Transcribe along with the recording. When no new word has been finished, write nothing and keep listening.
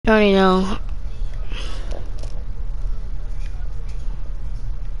Don't you know?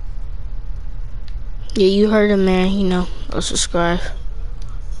 Yeah, you heard him, man. You know, go subscribe.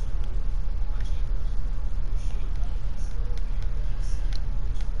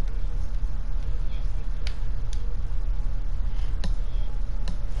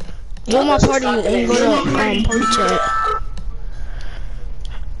 Join my party and go to party chat.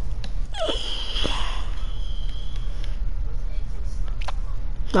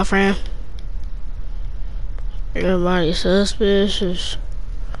 My friend. Everybody suspicious.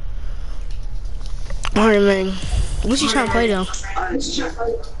 Alright, man. What you trying to play though?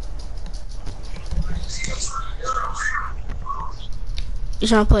 You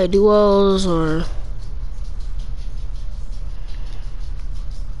trying to play duos or?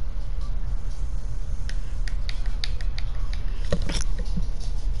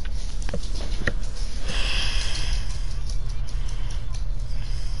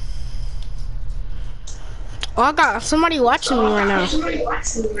 Oh, I got somebody watching me right now.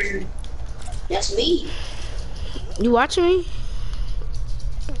 That's me. You watching me?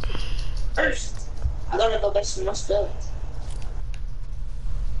 First, I gotta go back to my stuff.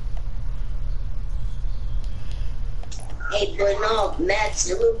 Hey, but no, Matt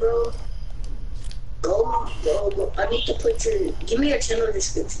Zilla, bro. Go. I need to put your. Give me your channel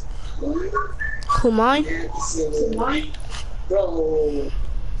description. Who, mine? Matt Zilla. Bro.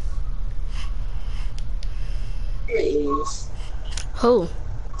 It is. Who?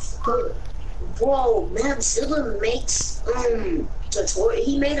 Bro, Matt Zilla makes tutorial.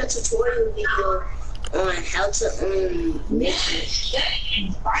 He made a tutorial video on how to make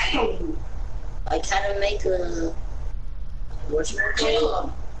like how to make a what's it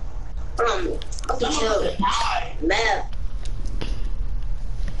called? Okay, chill. Map.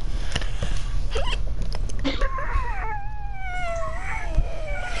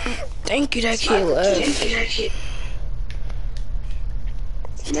 Thank you, that kid left.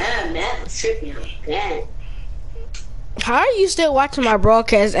 Nah, Matt was tripping on that. How are you still watching my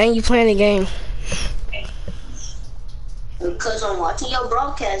broadcast and you playing the game? Because I'm watching your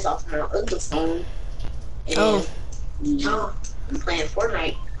broadcast off my other phone. And, Oh. You know, I'm playing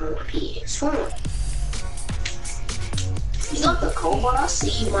Fortnite on my PS4. You got the cobalt, I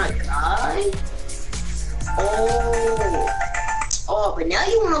see you, my guy. Oh, but now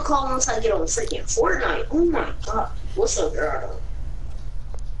you want to call once I get on freaking Fortnite. Oh my god. What's up, girl?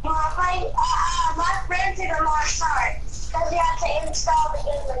 My friend did a long start because you have to install the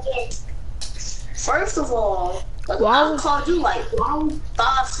game again. First of all, I called you like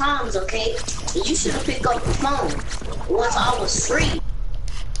 5 times, okay? And you should have picked up the phone once I was free.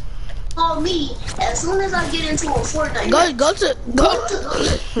 Call me as soon as I get into a Fortnite. Go to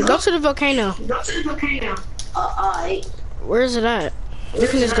the volcano. Go to the volcano. Alright. Where is it at? You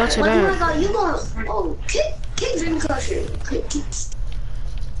can just go to Oh my that. god, you going kick Dream Crusher.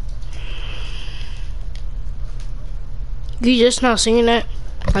 You just not seeing that?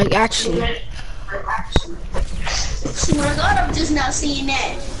 Like actually. Oh my god, I'm just not seeing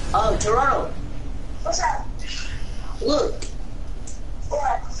that. Oh, Gerardo. What's up? Look.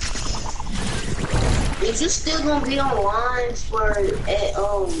 What? Is you still gonna be online for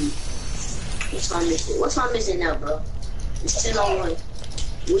what time is it now, bro? It's 10:01.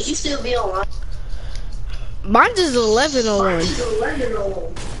 Will you still be online? Mine is 11:01.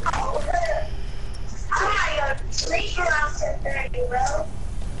 I'm not sleep around 10:30, bro.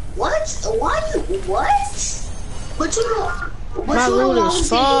 What? Why you what? But you don't My room is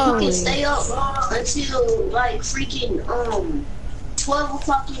you falling. can stay up until like freaking 12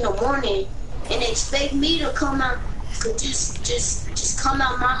 o'clock in the morning and expect me to come out just come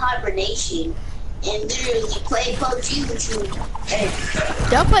out my hibernation and literally play PUBG with you. Hey,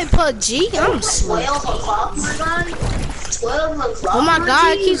 Y'all play PUBG? I'm sweet. 12 o'clock, my god. 12 o'clock. Oh my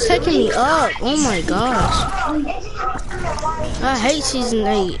god, it keeps taking me up. Oh my gosh. I hate season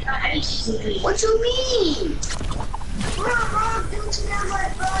 8. What you mean? Mom, don't you know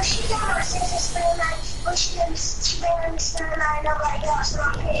what, bro? She got her sister spend the night, but she didn't spend the night, nobody else, so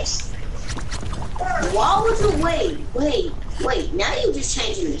I'm pissed. Why would you wait? Now you just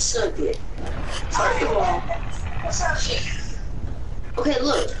changing the subject. First of all, What's up, shit? okay,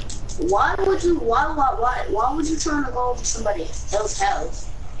 look. Why would you try to go over somebody else's house?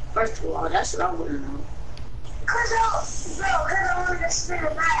 First of all, that's what I want to know. Cause I wanted to spend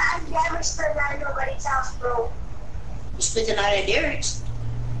the night. I never spend the night at nobody's house, bro. You spent the night at Derek's?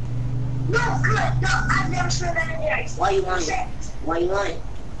 No, I've never spent the night at Derek's. Why you lying? Why you lying?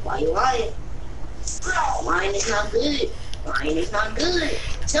 Why you lying? Bro, Lying is not good. Lying is not good.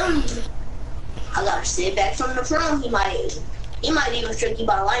 Tell me. I gotta sit back from the front. He might He might even strike you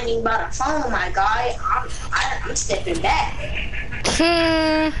by lightning by the phone, my guy. I'm stepping back.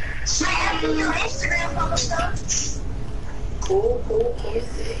 Hmm. I have your Instagram post though. Cool.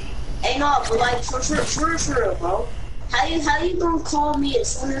 Hey, no, but like for real, bro. How you gonna call me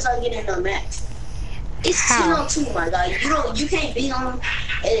as soon as I get in the match? It's How? 10:02, my guy. You can't be on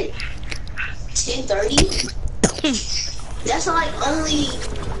at 10:30. That's like only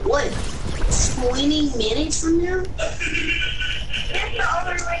what 20 minutes from now. That's the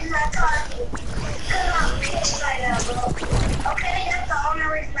only reason I called you. Because I'm pissed right now, bro. Okay, that's the only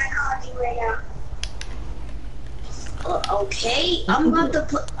reason I called you right now. Okay, I'm about to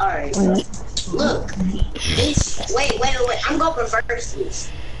put. All right, look. It's wait. I'm gonna reverse this.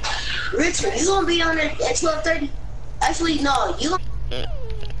 Richard, you gonna be on it at 12:30? Actually, no. You.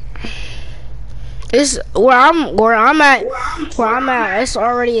 It's where I'm at. It's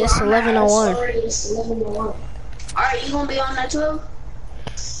 11:01. Alright, you gonna be on that 12?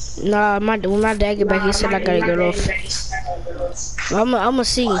 Nah, when my dad get back, he said I gotta get off. I'ma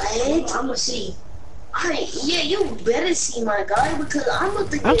see. I'ma see. Alright, yeah, you better see, my guy, because I'm gonna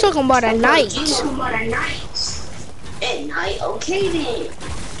think. I'm talking about at night. At night, okay then.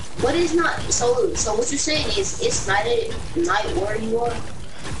 But it's not. So what you're saying is it's night where you are?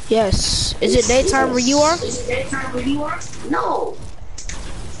 Yes. Is it daytime where you are? No.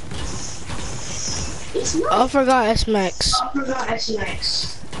 It's not. I forgot S-Max.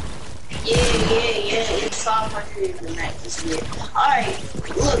 Yeah. It's 500 in the night. It's weird. Alright,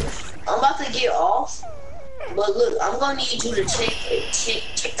 look, I'm about to get off. But look, I'm gonna need you to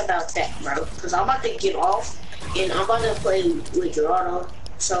check about that, bro. Cause I'm about to get off and I'm about to play with Gerardo.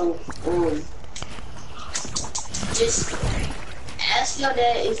 So, just ask your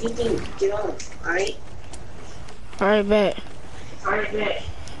dad if you can get on, alright? Alright, bet.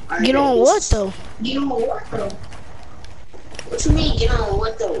 Get on what though? What you mean get on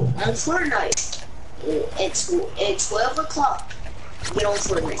what though? On Fortnite. At 12 o'clock, get on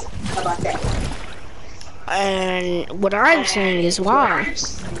Fortnite. How about that? And what I'm saying is why.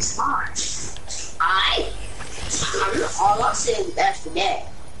 All I said was after that.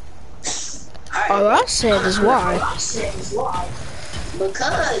 All I said is why.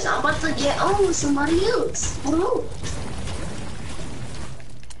 Because I'm about to get on with somebody else. Hold on.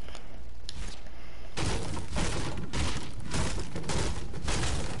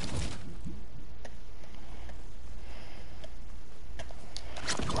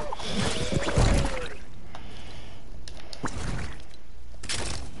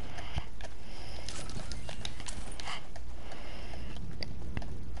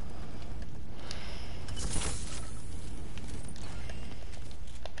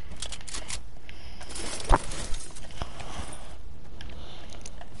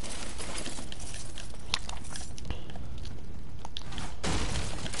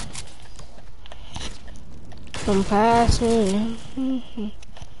 Come past me.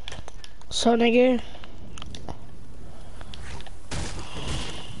 So nigga.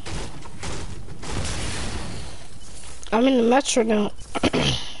 I'm in the metro now.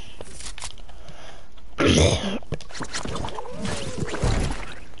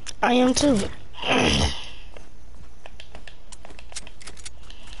 I am too.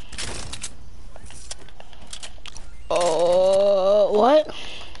 Oh, what?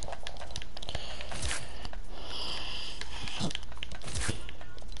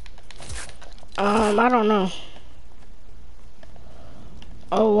 I don't know.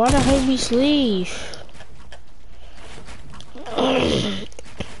 Oh, why the heck we sleep?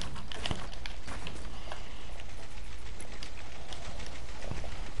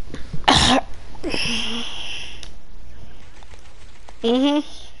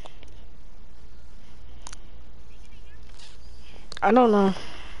 I don't know.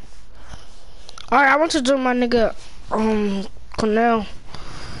 Alright, I want to join my nigga, Cornell.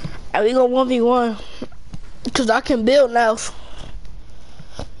 And we go 1v1. Cause I can build now.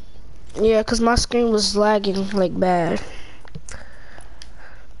 Yeah, cause my screen was lagging like bad.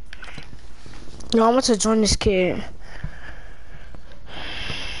 No, I want to join this kid.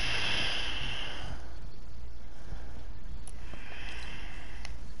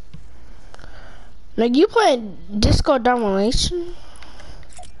 Like, you playing Disco Domination?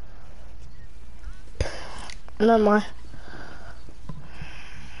 Never mind.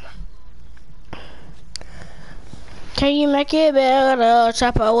 Can you make it better?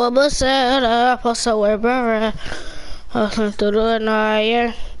 Chop out what was said, post away, brother. Hustling through the night,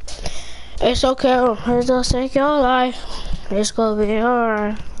 yeah. It's okay, it's just take your life. It's gonna be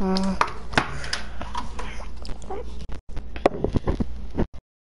alright.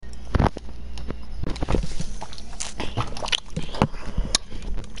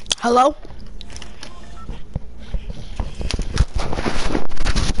 Hello?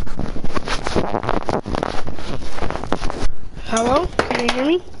 Hello? Can you hear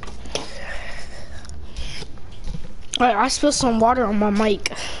me? Alright, I spilled some water on my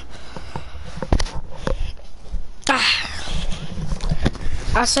mic.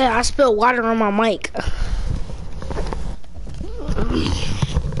 I said I spilled water on my mic.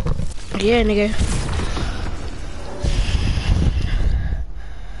 Yeah, nigga.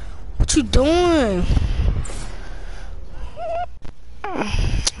 What you doing?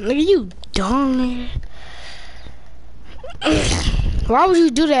 Nigga, you dumb, nigga. Why would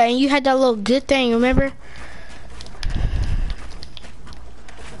you do that? And you had that little good thing, remember?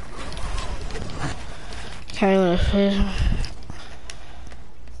 Okay,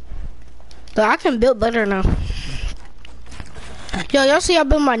 but I can build better now. Yo, y'all see I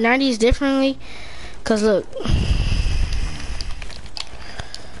build my 90s differently? Cause look,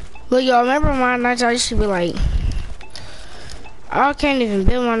 y'all remember my 90s? I used to be like, I can't even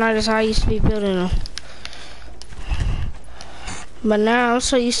build my 90s how I used to be building them. But now I'm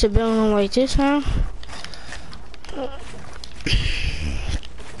so used to building them like this now.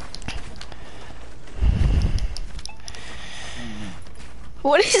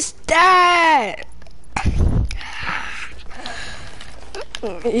 What is that?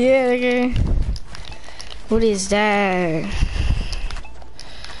 Yeah, okay. What is that?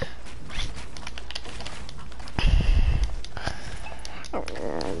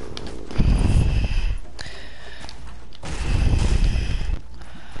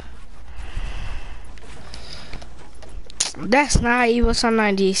 That's not how you build some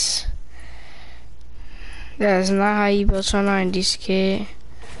 90s. That's not how you build some 90s, kid.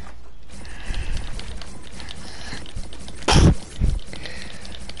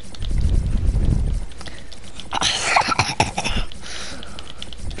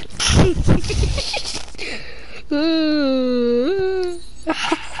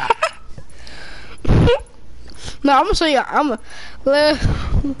 No, I'm gonna show you. I'm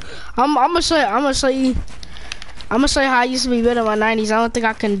gonna show you how I used to be building my 90s. I don't think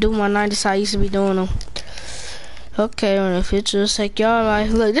I can do my 90s how I used to be doing them. Okay, in the future, it's like y'all like,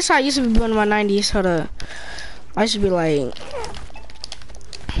 look, this is how I used to be building my 90s. Hold up, I should be like,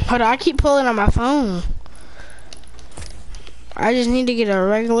 hold on, I keep pulling on my phone. I just need to get a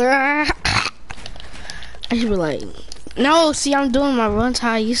regular. I should be like, no, see, I'm doing my runs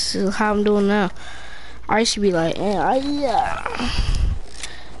how I used to, how I'm doing now. I should be like, yeah.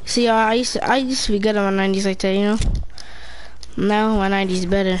 See, I used to be good at my 90s like that, you know. Now my 90s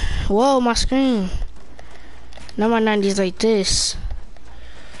better. Whoa, my screen. Now my 90s like this.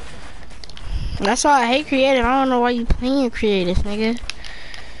 That's why I hate creative. I don't know why you playing creative, nigga.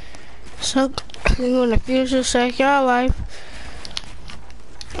 So, in the future, check your life.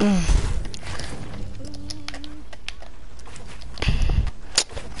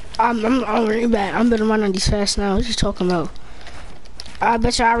 I'm really bad. I'm building my 90s fast now. What you talking about? I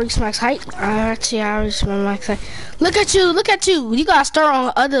bet you I reach max height. I reach my max height. Look at you, look at you. You gotta start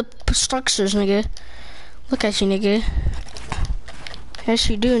on other structures, nigga. Look at you, nigga. Yes,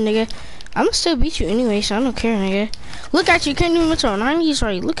 you do, nigga. I'ma still beat you anyway, so I don't care, nigga. Look at you, can't even mention 90s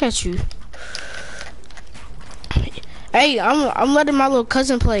right. Look at you. Hey, I'm letting my little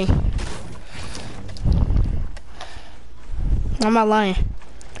cousin play. I'm not lying.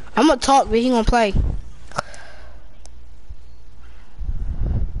 I'm gonna talk, but he gonna play.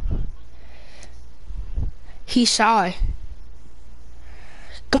 He's shy.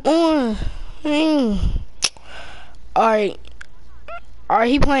 Come on. Alright,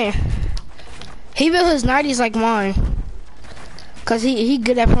 he playing. He built his 90s like mine. Cause he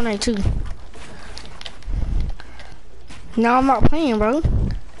good at Fortnite too. No, I'm not playing, bro.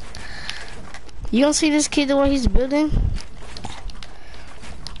 You don't see this kid the way he's building?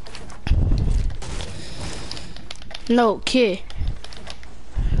 No, kid.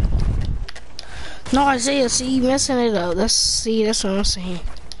 No, Isaiah, see, you messing it up. That's what I'm saying.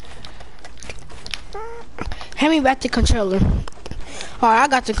 Hand me back the controller. Alright, I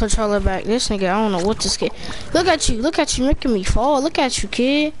got the controller back. This nigga, I don't know what this kid. Look at you making me fall. Look at you,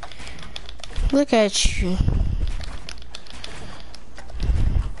 kid. Look at you.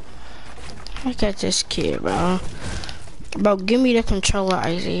 Look at this kid, bro. Bro, give me the controller,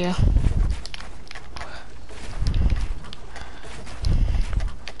 Isaiah.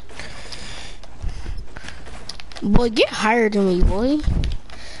 Boy, get higher than me, boy.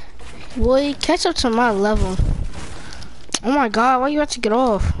 Boy, catch up to my level. Oh my god, why you have to get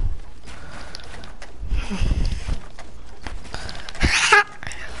off?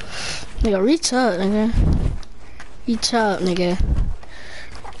 Nigga, reach up, nigga. Reach up, nigga.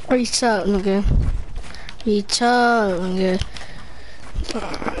 Reach up, nigga. Reach up, nigga.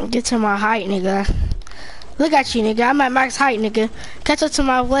 Get to my height, nigga. Look at you, nigga. I'm at max height, nigga. Catch up to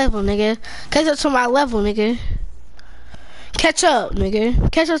my level, nigga. Catch up to my level, nigga. Catch up, nigga.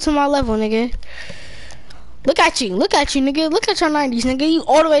 Catch up to my level, nigga. Look at you, nigga. Look at your 90s, nigga. You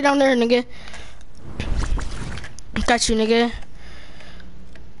all the way down there, nigga. Look at you, nigga.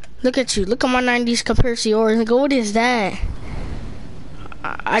 Look at you. Look at my 90s compared to yours, nigga. What is that?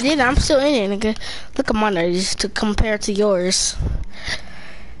 I'm still in it, nigga. Look at my 90s to compare to yours.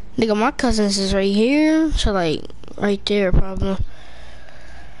 Nigga, my cousins is right here. So, like, right there, probably.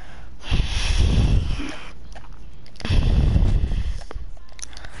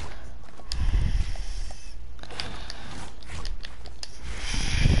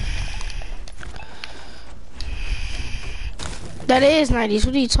 That is 90s.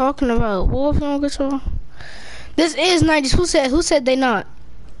 What are you talking about? Wolf on control? This is 90s. Who said they not?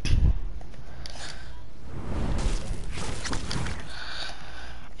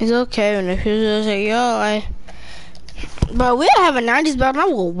 It's okay when if you just say, yo, like, bro, we don't have a 90s belt, I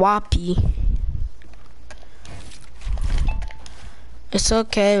will whop you. It's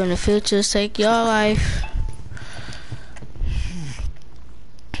okay when the futures take your life.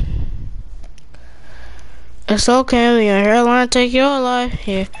 It's okay when your hairline take your life.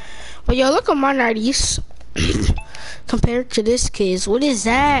 Yeah. But yo, look at my 90s compared to this kid's. What is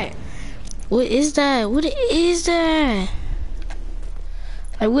that? What is that? What is that?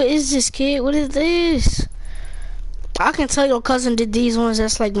 Like, what is this, kid? What is this? I can tell your cousin did these ones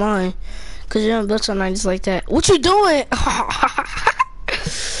that's like mine. Cause you don't build your 90s like that. What you doing?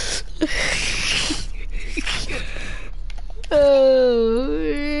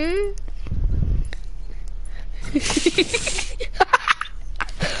 Oh.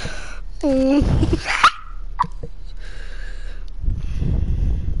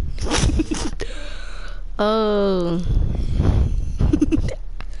 Oh.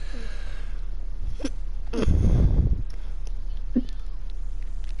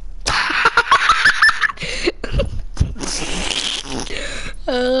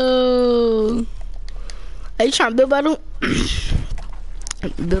 Oh. Are you trying to build battle?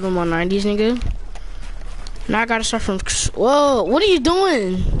 Build them on 90s, nigga. Now I gotta start from. Whoa, what are you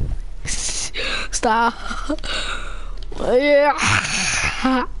doing? Stop. Yeah.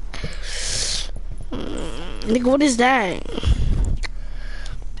 Nigga, what is that?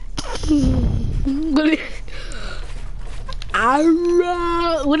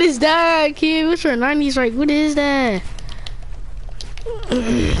 What is that, kid? What's your 90s right? What is that?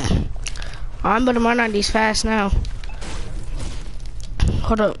 I'm building my 90s fast now.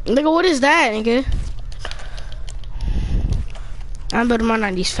 Hold up. Nigga, what is that, nigga? I'm building my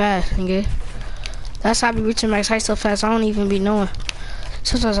 90s fast, nigga. That's how I be reaching max height so fast, I don't even be knowing.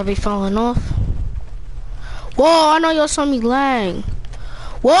 Sometimes I be falling off. Whoa, I know y'all saw me lag.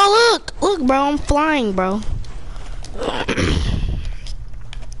 Whoa, look, bro, I'm flying, bro.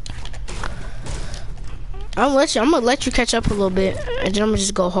 I'm gonna let you catch up a little bit, and then I'm gonna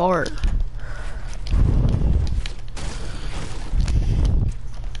just go hard.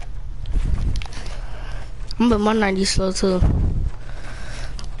 I'm gonna my 90 slow too.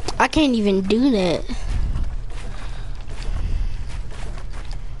 I can't even do that.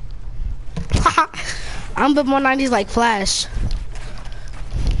 I'm but my 90s like Flash.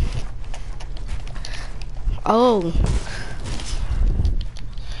 Oh.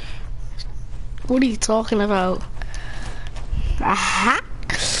 What are you talking about? Aha.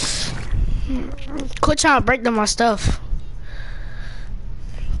 Quit trying to break down my stuff.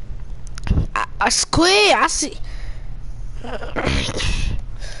 I quit. I see.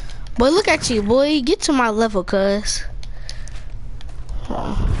 Boy, look at you, boy. Get to my level, cuz.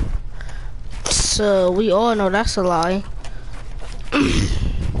 So, we all know that's a lie.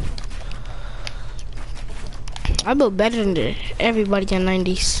 I built better than everybody in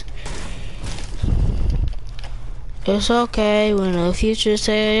 90s. It's okay when the future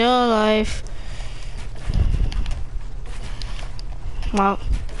say your life. Mom,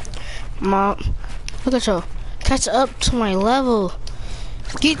 look at you. Catch up to my level.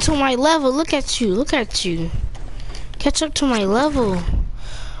 Get to my level. Look at you. Catch up to my level.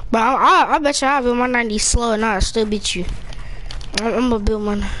 But I bet you I'll build my 90s slow and I'll still beat you. I'm gonna build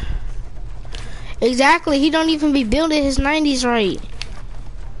my. Exactly. He don't even be building his 90s right.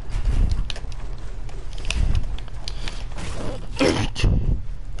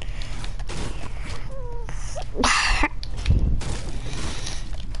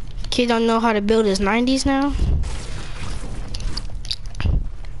 Kid don't know how to build his 90s now.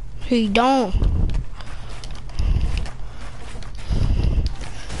 He don't.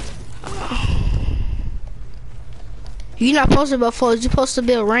 You're not supposed to build floors. You're supposed to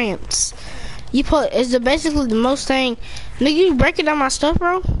build ramps. It's basically the most thing. Nigga, you breaking down my stuff,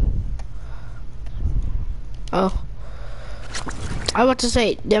 bro? Oh. I want to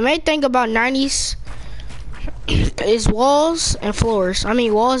say, the main thing about 90s is walls and floors. I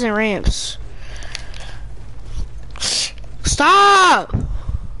mean, walls and ramps. Stop!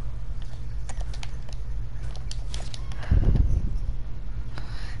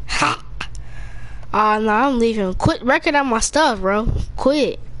 No, I'm leaving. Quit wrecking out my stuff, bro.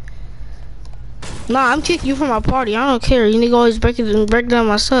 Quit. Nah, I'm kicking you from my party. I don't care. You nigga always break down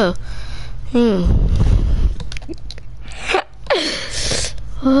my stuff.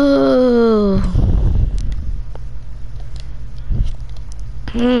 Oh.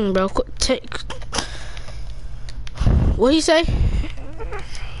 Bro, take. What do you say?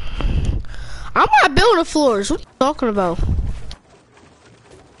 I'm not building floors. What are you talking about?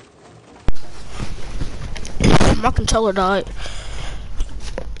 My controller died.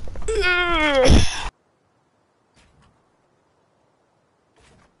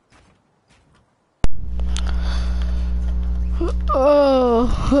 Oh.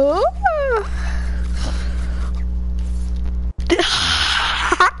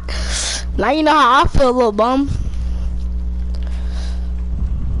 Now you know how I feel, little bum.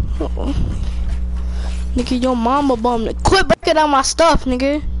 Nigga, your mama bum. Quit breaking down my stuff,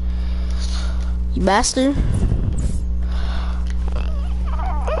 nigga. You bastard.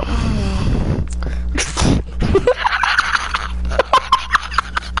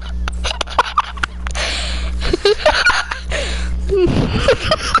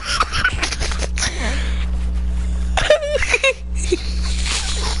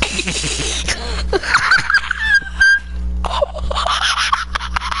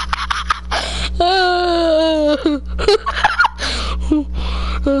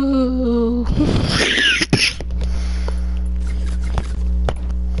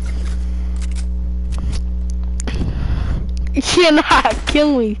 You cannot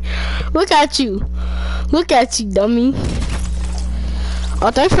kill me. Look at you. Look at you, dummy.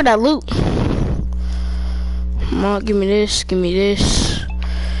 Oh, thanks for that loot. Come on, give me this. Give me this.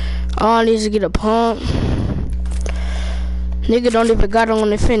 All I need is to get a pump. Nigga don't even got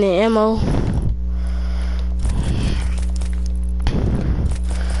on infinite ammo.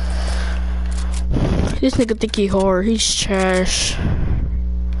 This nigga think he hard. He's trash.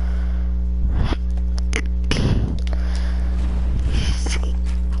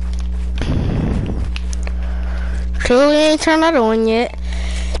 So we ain't turned that on yet.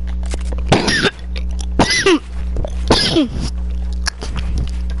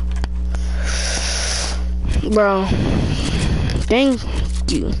 Bro, thank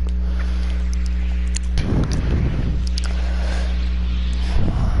you.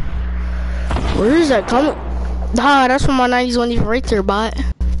 Where is that coming? Ah, that's from my 90s one even right there, bot.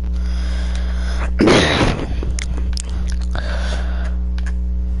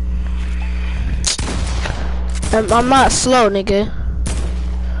 I'm not slow, nigga.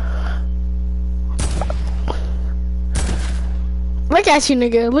 Look at you,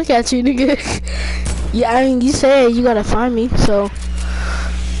 nigga. Look at you, nigga. Yeah, I mean, you said you gotta find me, so.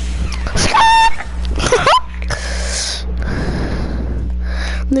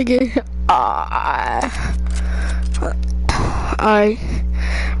 Nigga. Alright.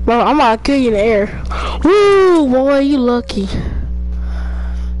 Bro, I'm gonna kill you in the air. Woo, boy, you lucky.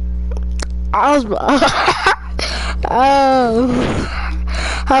 I was. Oh.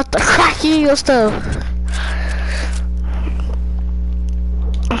 I have to crack you your stuff.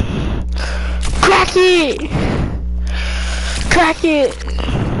 Crack it! Crack it!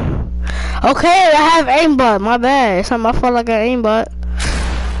 Okay, I have aimbot. My bad. It's not my fault I got aimbot.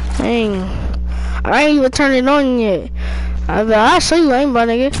 Dang. I ain't even turned it on yet. I'll show you aimbot,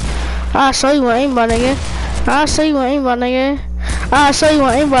 nigga. I'll show you aimbot, nigga. I'll show you aimbot, nigga. I'll show you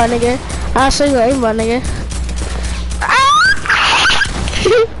aimbot, nigga. I'll show you aimbot, nigga.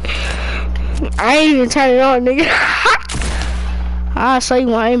 I ain't even turned it on, nigga. I'll show you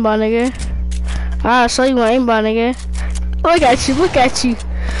my aimbot, nigga. I'll show you my aimbot, nigga. Look at you, look at you.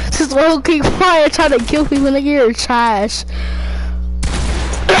 Just little keep fire trying to kill people, nigga. You're trash.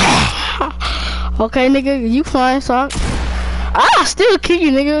 Okay, nigga, you flying, so I'll still kill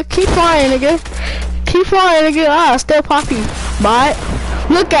you, nigga. Keep flying, nigga. Keep flying, nigga. I'll still pop you. Bye.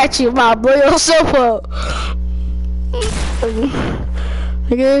 Look at you, my blow yourself up.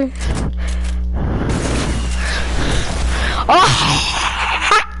 Nigga. Oh.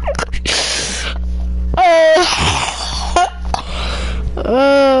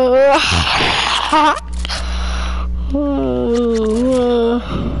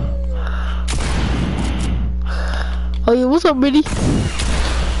 Oh yeah, what's up, Biddy?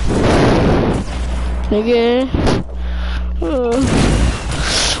 Nigga. Whoa!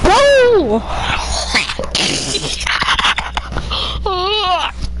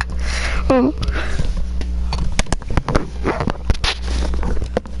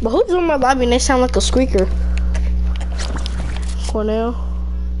 But who's in my lobby and they sound like a squeaker? Cornell.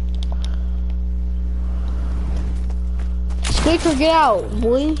 Squeaker, get out,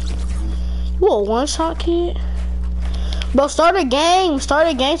 boy. You a one-shot kid? Bro, start a game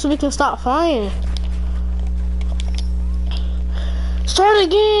so we can stop flying. Start a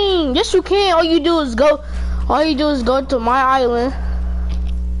game. Yes, you can. All you do is go to my island.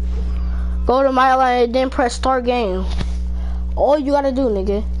 Go to my island and then press start game. All you gotta do,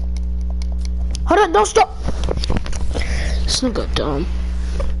 nigga. Hold up, don't stop. This nigga dumb.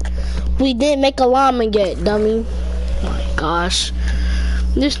 We didn't make a llama yet, dummy. Oh my gosh.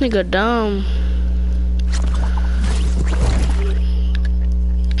 This nigga dumb.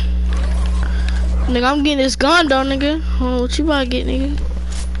 Nigga, I'm getting this gun though, nigga. Oh, what you about to get, nigga?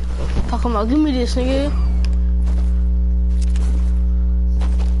 Talking about, give me this, nigga.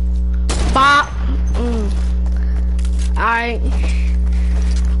 Bop. Alright.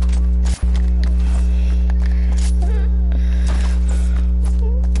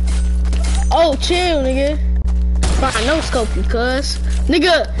 Oh, chill, nigga. Fine, no scope you, cuz.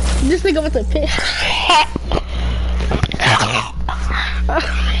 Nigga, this nigga with the pit.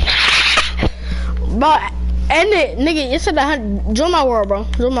 Bro, end it, nigga. You said that. Join my world, bro.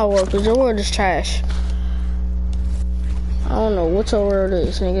 Join my world, cause your world is trash. I don't know what your world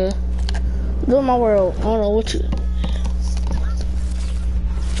is, nigga. Join my world. I don't know what you.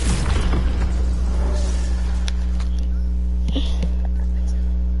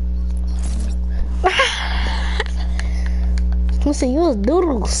 Listen, you was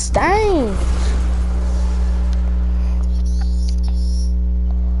doodle stain.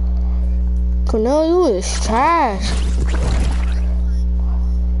 No, you is trash.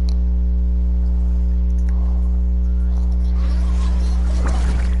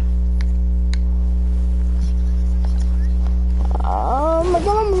 Oh my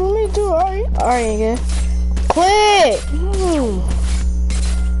god, I'm really too alright. Alright, nigga. Quit!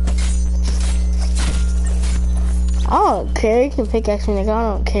 I don't care. You can pickaxe me, nigga. I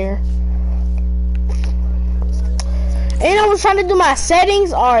don't care. And I was trying to do my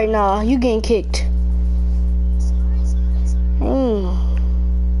settings. Alright, nah, you getting kicked.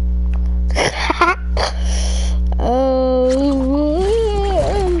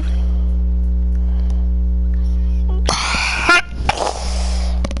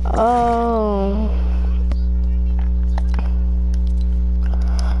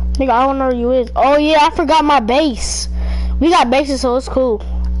 Nigga, I don't know where you is. Oh yeah, I forgot my base. We got bases, so it's cool.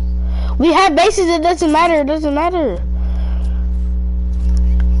 We have bases, it doesn't matter, it doesn't matter.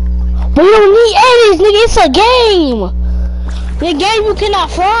 But you don't need edits, nigga, it's a game. The game you cannot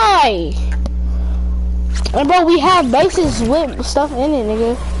fly. And bro, we have bases with stuff in it,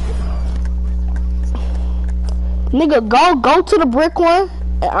 nigga. Nigga, go to the brick one.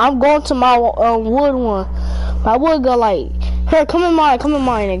 And I'm going to my wood one. My wood go like, here, come in mine,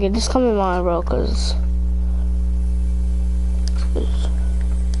 nigga. Just come in mine, bro, cause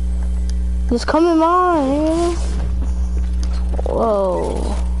just come in mine, nigga.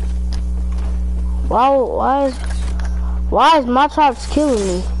 Whoa. Why is my tribes killing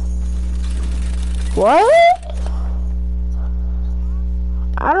me? What?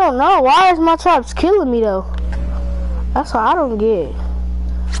 I don't know. Why is my tribes killing me though? That's what I don't get.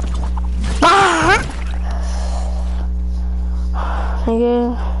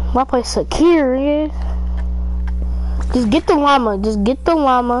 Nigga, my place secure, nigga. Just get the llama. Just get the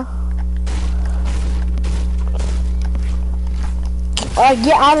llama. Or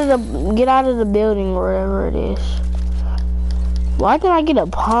get out of the building, wherever it is. Why didn't I get a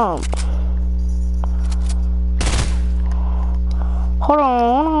pump? Hold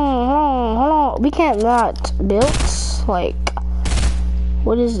on. We can't not build. Like,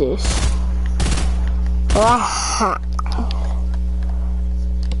 what is this?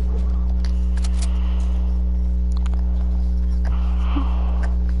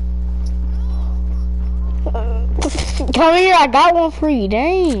 Come here, I got one for you,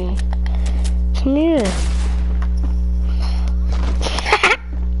 dang. Come here.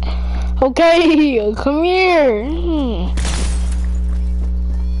 Okay, come here.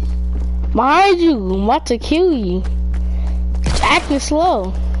 Behind you, I'm about to kill you. It's acting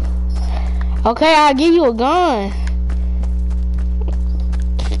slow. Okay, I'll give you a gun.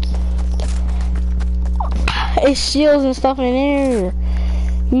 It's shields and stuff in there.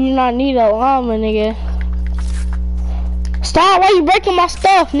 You do not need a llama, nigga. Stop! Why you breaking my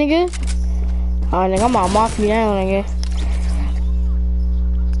stuff, nigga? Alright, nigga, I'm gonna mop you down, nigga.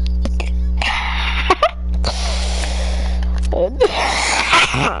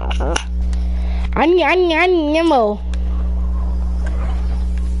 I need ammo.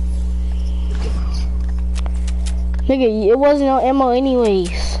 Nigga, it wasn't no ammo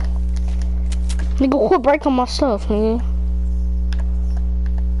anyways. Nigga, quit breaking my stuff, nigga.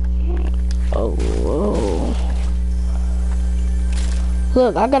 Oh, whoa.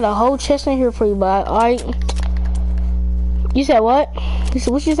 Look, I got a whole chest in here for you, but alright. You said what? You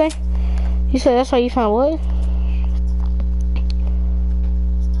said what you say? You said that's why you found what?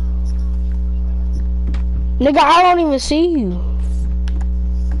 Nigga, I don't even see you.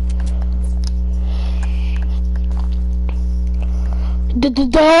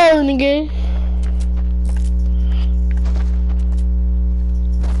 Darn, nigga.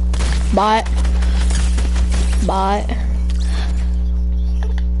 Bot.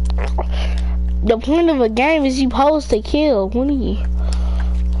 The point of a game is you supposed to kill, what are you?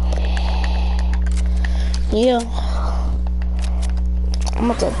 Yeah. I'm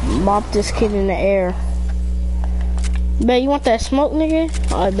about to mop this kid in the air. Bet you want that smoke, nigga?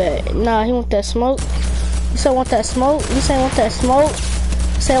 I bet. Nah, he want that smoke. You say want that smoke? You say want that smoke?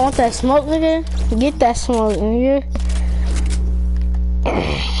 You say want that smoke, nigga? Get that smoke, nigga.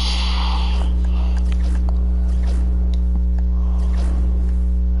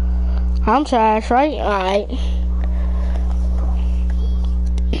 I'm trash, right? Alright.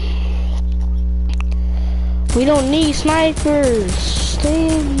 We don't need snipers.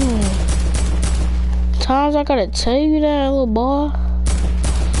 Damn. Times I gotta tell you that, little boy.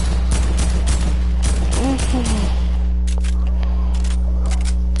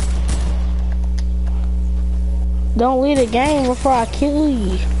 Don't leave the game before I kill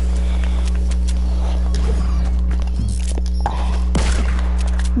you.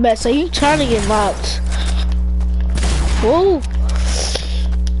 Bet, so you trying to get mopped. Whoa.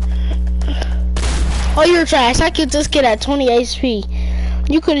 Oh, you're trash. I could just get at 20 HP.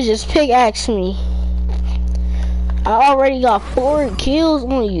 You could have just pickaxed me. I already got 4 kills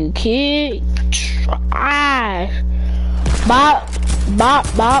on you, kid. Trash. Bop, bop,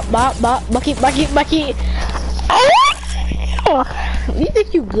 bop, bop, bop. Bucket. Oh, you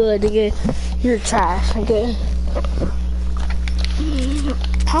think you good, nigga? You're trash, nigga.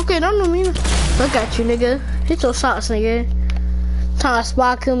 Okay, don't mean. Look at you, nigga. Hit your shots, nigga. Trying to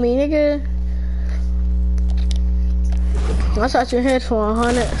spot kill me, nigga. I shot your head for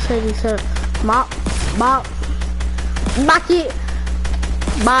 177. Mop, bop, bucket,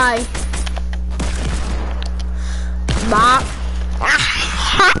 bye, bop.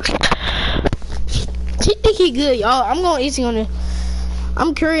 He think he good, y'all. I'm going easy on him.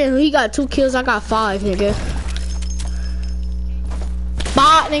 I'm curious. He got 2 kills. I got 5, nigga.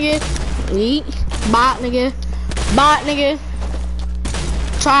 Bot, nigga. Eat. Bot, nigga. Bot, nigga.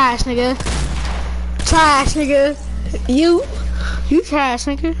 Trash, nigga. Trash, nigga. You trash,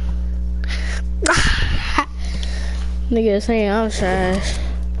 nigga. Nigga saying I'm trash.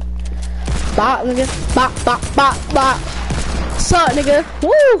 Bot, nigga. Bot. Suck, nigga.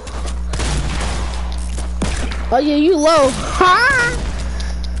 Woo. Oh yeah, you low.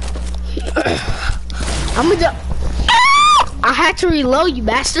 I'ma just. I had to reload, you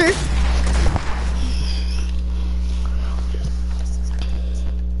bastard.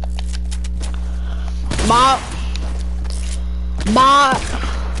 Bop.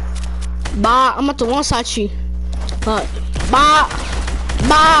 I'm about to one-shot you. Bop.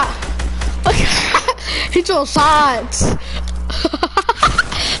 Hit your sides.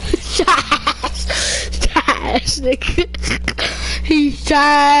 Trash, nigga. He's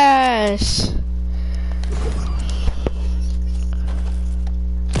trash.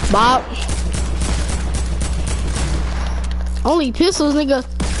 Bop. Only pistols, nigga.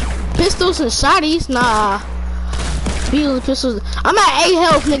 Pistols and shotties, nah. These pistols. I'm at 8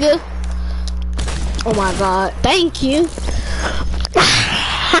 health, nigga. Oh my god. Thank you.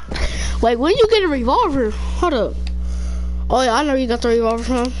 Wait, where you get a revolver? Hold up. Oh yeah, I know you got the revolver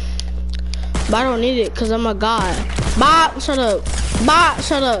from. But I don't need it because I'm a god. Bop, shut up. Bop,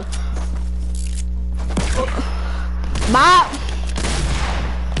 shut up. Bop.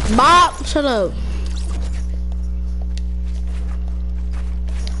 Bop, shut up.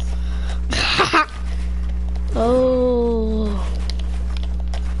 Oh.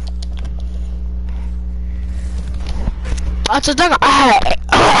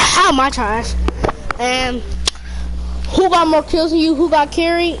 How my trash? And who got more kills than you? Who got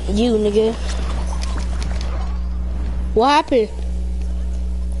carried? You, nigga. What happened?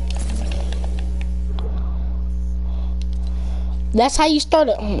 That's how you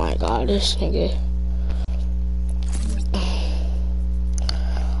started. Oh my god, this nigga.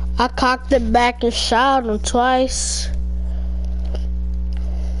 I cocked it back and shot him twice.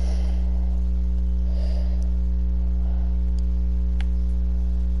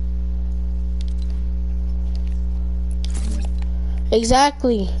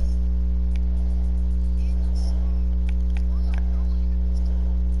 Exactly.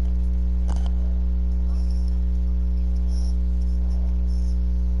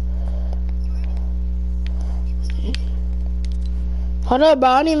 Hold up, bro.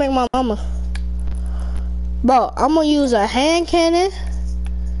 I need to make my mama. Bro, I'm gonna use a hand cannon,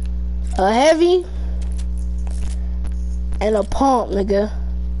 a heavy, and a pump, nigga.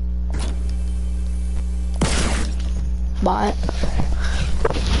 Bye.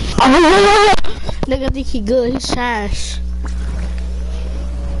 Nigga think he good. He's trash.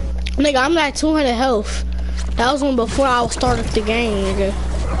 Nigga, I'm at 200 health. That was one before I started the game, nigga.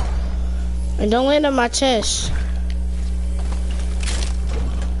 And don't land on my chest.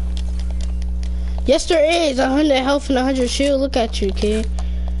 Yes, there is 100 health and 100 shield. Look at you, kid.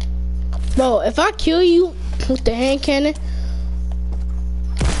 Bro, if I kill you with the hand cannon,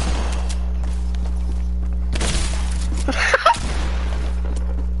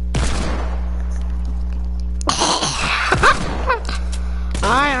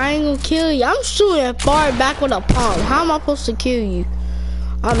 I ain't gonna kill you. I'm shooting far back with a pump. How am I supposed to kill you?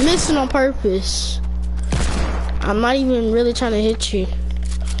 I'm missing on purpose. I'm not even really trying to hit you.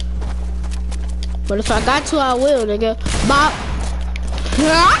 But if I got to, I will, nigga. Bop.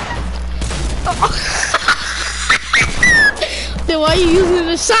 Then why you using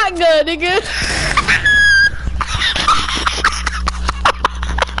the shotgun, nigga?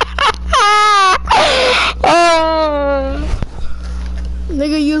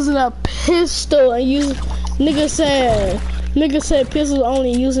 Nigga using a pistol and using, nigga said pistol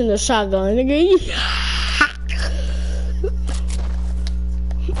only using the shotgun, nigga.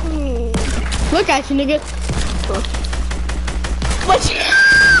 Look at you, nigga. What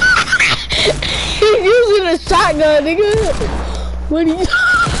you using a shotgun, nigga? What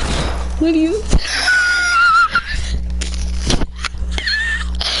are you?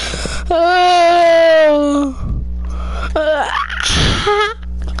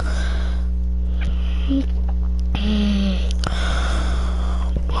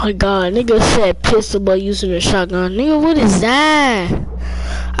 Oh my god, nigga said pistol but using a shotgun. Nigga, what is that?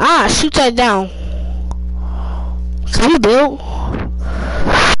 Ah, shoot that down. Come built.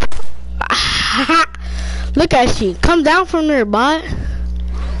 Look at you. Come down from there, bot.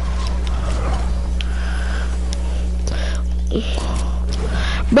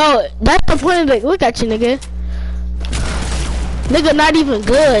 Bro, that's the point of the, look at you, nigga. Nigga not even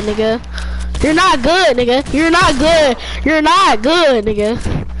good, nigga. You're not good, nigga. You're not good. You're not good, nigga.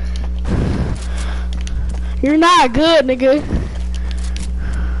 You're not good, nigga.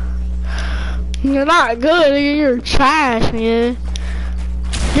 You're not good, nigga. You're trash, nigga.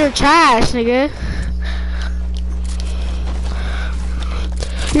 You're trash, nigga.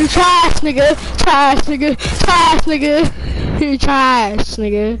 You're trash, nigga. Trash, nigga. Trash, nigga. You're trash,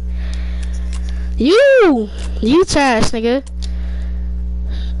 nigga. You trash, nigga.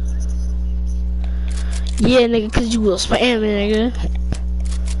 Yeah, nigga, cause you was spamming, nigga.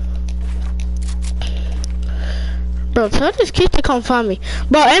 Bro, tell this kid to come find me.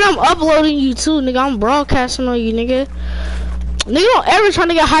 Bro, and I'm uploading you too, nigga. I'm broadcasting on you, nigga. Nigga, don't ever trying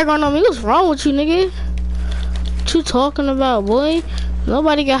to get high ground on me. What's wrong with you, nigga? What you talking about, boy?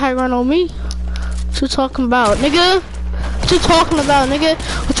 Nobody get high ground on me. What you talking about, nigga? What you talking about, nigga?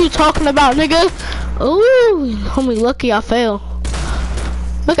 What you talking about, nigga? Ooh, homie, lucky I fell.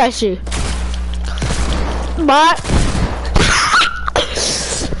 Look at you. Bye.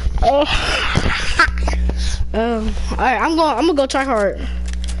 Alright, I'm gonna go try hard.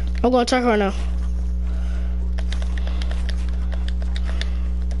 I'm gonna try hard now.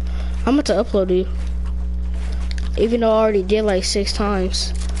 I'm about to upload you. Even though I already did like 6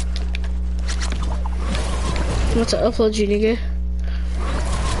 times. I'm about to upload you, nigga.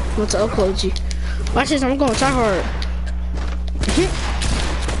 I'm about to upload you. Watch this, I'm gonna try hard.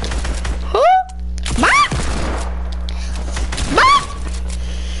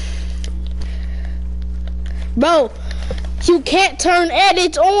 Bro, you can't turn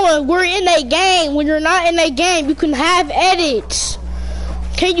edits on. We're in a game. When you're not in a game, you can have edits.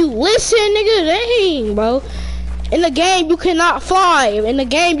 Can you listen, nigga? Dang, bro. In the game, you cannot fly. In the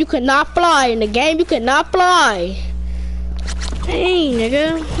game, you cannot fly. In the game, you cannot fly. Dang,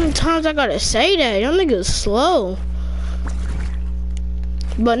 nigga. How many times I gotta say that? Y'all niggas slow.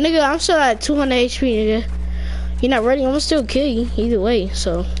 But, nigga, I'm still at 200 HP, nigga. You're not ready, I'm gonna still kill you either way,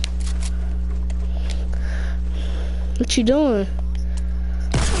 so. What you doing?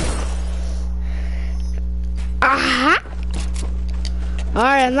 Aha!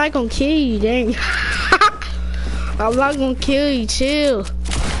 Alright, I'm not gonna kill you, dang. I'm not gonna kill you, chill.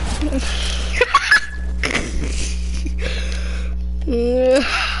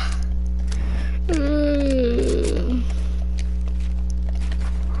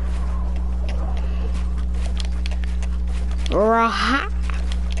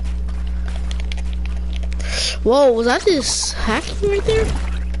 Whoa, was that just hacking right there?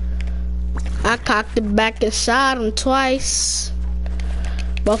 I cocked it back and shot him twice.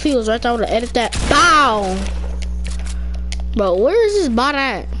 But if he was right there, I would've edited that. Bow! Bro, where is this bot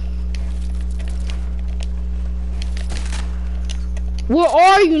at? Where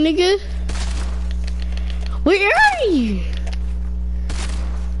are you, nigga? Where are you?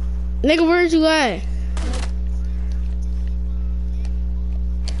 Nigga, where's you at?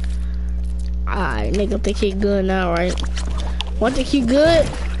 Alright, nigga, think he good now, right? One think you good?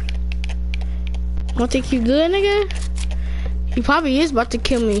 One think you good, nigga? He probably is about to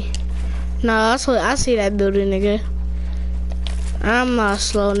kill me. Nah, I see that building, nigga. I'm not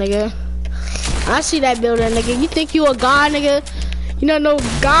slow, nigga. I see that building, nigga. You think you a god, nigga? You not no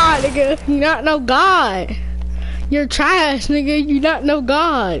god, nigga. You not no god. You're trash, nigga. You not no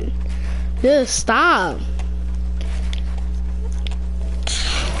god. Just stop.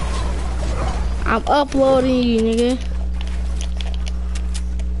 I'm uploading you, nigga.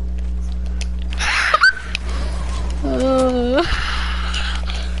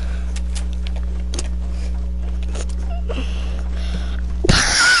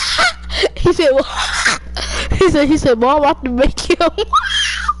 He said, Mom, I'm about to make him.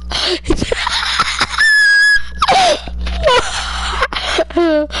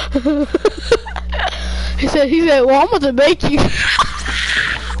 he said, well, I'm about to make you.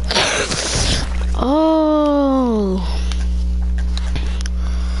 Oh,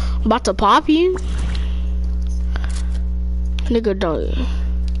 about to pop you, nigga. Don't.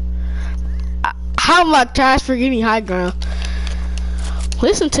 How am I trash for getting high ground?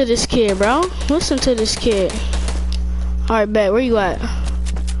 Listen to this kid, bro. Listen to this kid. Alright, bet. Where you at?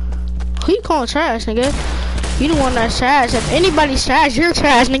 Who you calling trash, nigga? You the one that's trash. If anybody's trash, you're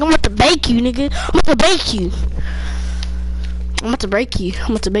trash, nigga. I'm about to bake you, nigga. I'm about to bake you. I'm about to break you.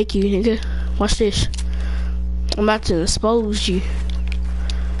 I'm about to bake you, nigga. Watch this. I'm about to expose you.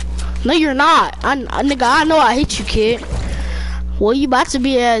 No, you're not. Nigga, I know I hit you, kid. Well, you about to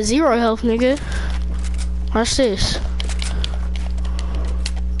be at 0 health, nigga. Watch this.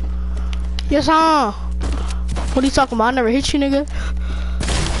 Yes, huh? What are you talking about? I never hit you, nigga.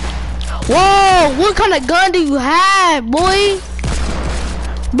 Whoa, what kind of gun do you have, boy?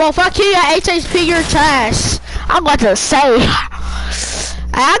 Bro, if I kill you at HHP, you're trash. I'm about to say.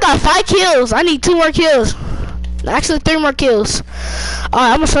 I got 5 kills. I need 2 more kills. Actually, 3 more kills.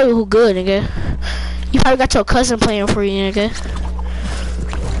 Alright, I'm gonna show you who good, nigga. You probably got your cousin playing for you, nigga.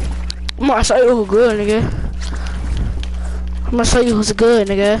 I'm gonna show you who good, nigga. I'm gonna show you who's good,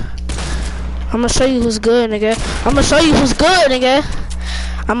 nigga. I'm gonna show you who's good, nigga. I'm gonna show you who's good, nigga.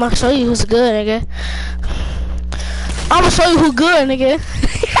 I'm gonna show you who's good, nigga. I'm gonna show you who good, nigga.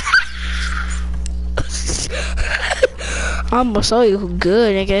 I'm gonna show you who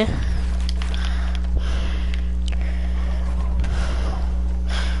good, nigga.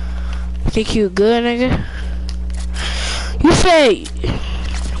 Think you good, nigga? You say,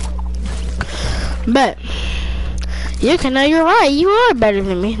 bet. You can know you're right. You are better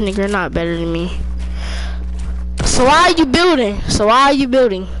than me, nigga. You're not better than me. So why are you building? So why are you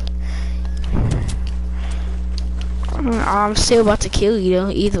building? I'm still about to kill you though.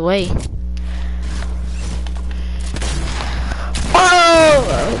 Either way.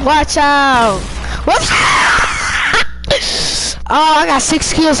 Oh, watch out! Watch out! Oh, I got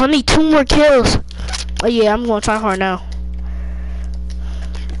 6 kills. I need 2 more kills. Oh yeah, I'm gonna try hard now.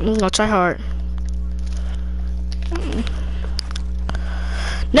 I'm gonna try hard.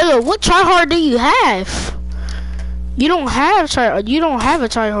 Nigga, what try hard do you have? You don't have a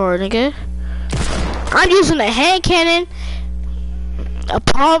try hard, nigga. I'm using a hand cannon, a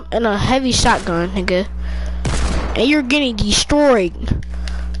pump, and a heavy shotgun, nigga. And you're getting destroyed.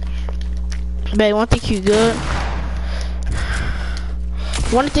 Babe, wanna think you good?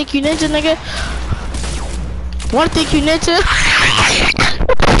 Wanna think you ninja, nigga? Wanna think you ninja?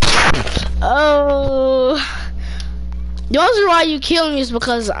 Oh. The only reason why you killing me is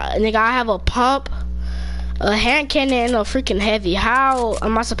because, nigga, I have a pump, a hand cannon, and a freaking heavy. How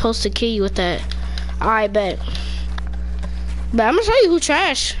am I supposed to kill you with that? Alright, bet. But I'm gonna show you who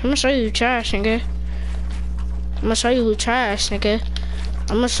trash. I'm gonna show you who trash, nigga. I'm gonna show you who trash, nigga.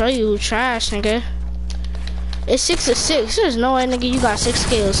 I'm gonna show you who trash, nigga. It's 6-6. There's no way, nigga, you got 6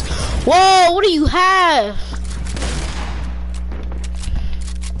 kills. Whoa, what do you have?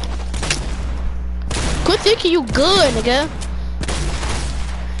 Quit thinking you good, nigga.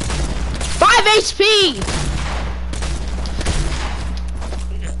 5 HP.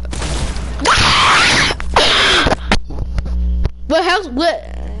 What?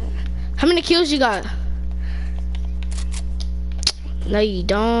 How many kills you got? No, you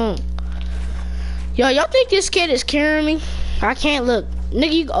don't. Yo, y'all think this kid is carrying me? I can't look.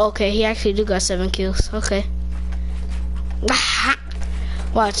 Nigga, you okay? He actually do got 7 kills. Okay.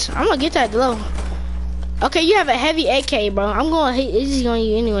 Watch, I'm gonna get that glow. Okay, you have a heavy AK, bro. I'm gonna hit easy on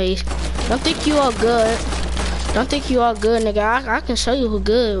you anyways. Don't think you all good. Don't think you all good, nigga. I can show you who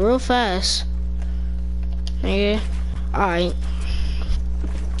good real fast. Nigga. Alright.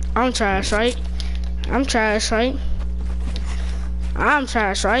 I'm trash, right? I'm trash, right? I'm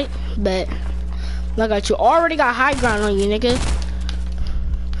trash, right? Bet. Look at you. Already got high ground on you, nigga.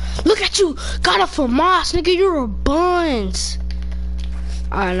 Look at you. Got a FAMAS, nigga. You're a buns.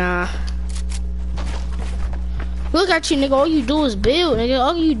 Nah. Look at you, nigga. All you do is build, nigga.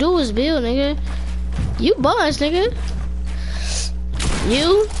 All you do is build, nigga. You buns, nigga.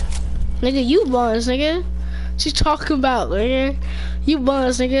 You? Nigga, you buns, nigga. She talking about, nigga. You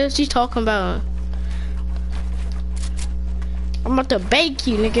buns, nigga. She talking about. I'm about to bake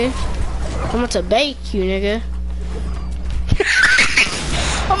you, nigga. I'm about to bake you, nigga.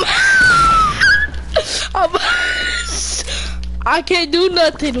 I can't do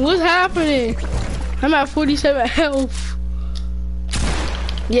nothing. What's happening? I'm at 47 health.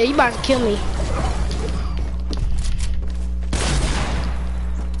 Yeah, you about to kill me.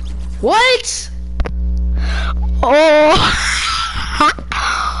 What? Oh.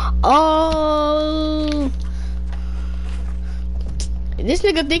 Oh. This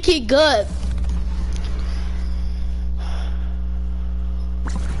nigga think he good.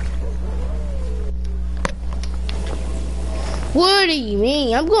 What do you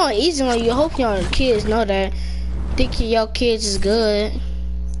mean? I'm going easy on you. Hope y'all kids know that. Think y'all kids is good.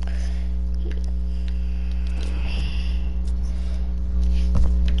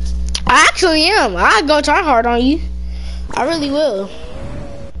 I actually am. I go try hard on you. I really will.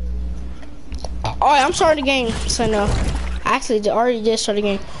 Alright, I'm starting the game. So no. I actually already did start the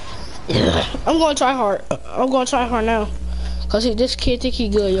game. I'm going to try hard. I'm going to try hard now. Cause this kid think he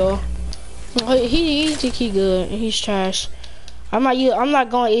good, y'all. He think he good. He's trash. I'm not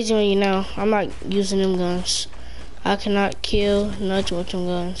going easy on you now. I'm not using them guns. I cannot kill nothing with them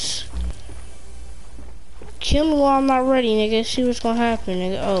guns. Kill me while I'm not ready, nigga. See what's gonna happen,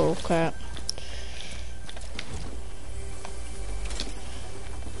 nigga. Oh crap.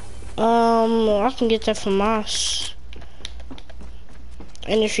 I can get that from Moss.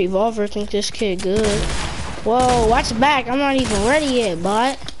 And this revolver, think this kid good. Whoa, watch back. I'm not even ready yet,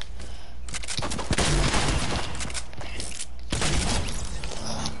 bot.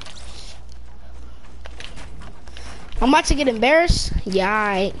 I'm about to get embarrassed. Yeah,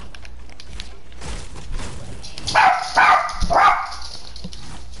 alright.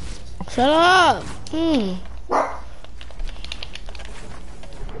 Shut up.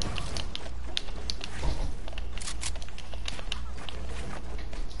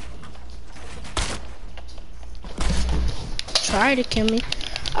 Try to kill me.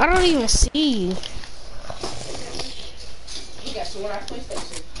 I don't even see you. You got some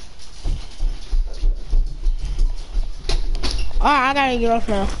PlayStation. Alright, I gotta get off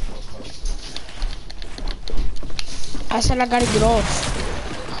now. I said I gotta get off.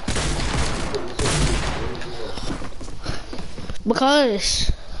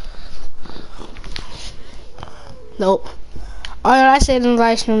 Because. Nope. Alright, I said in the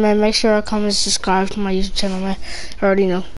live stream, man. Make sure to comment and subscribe to my YouTube channel, man. I already know.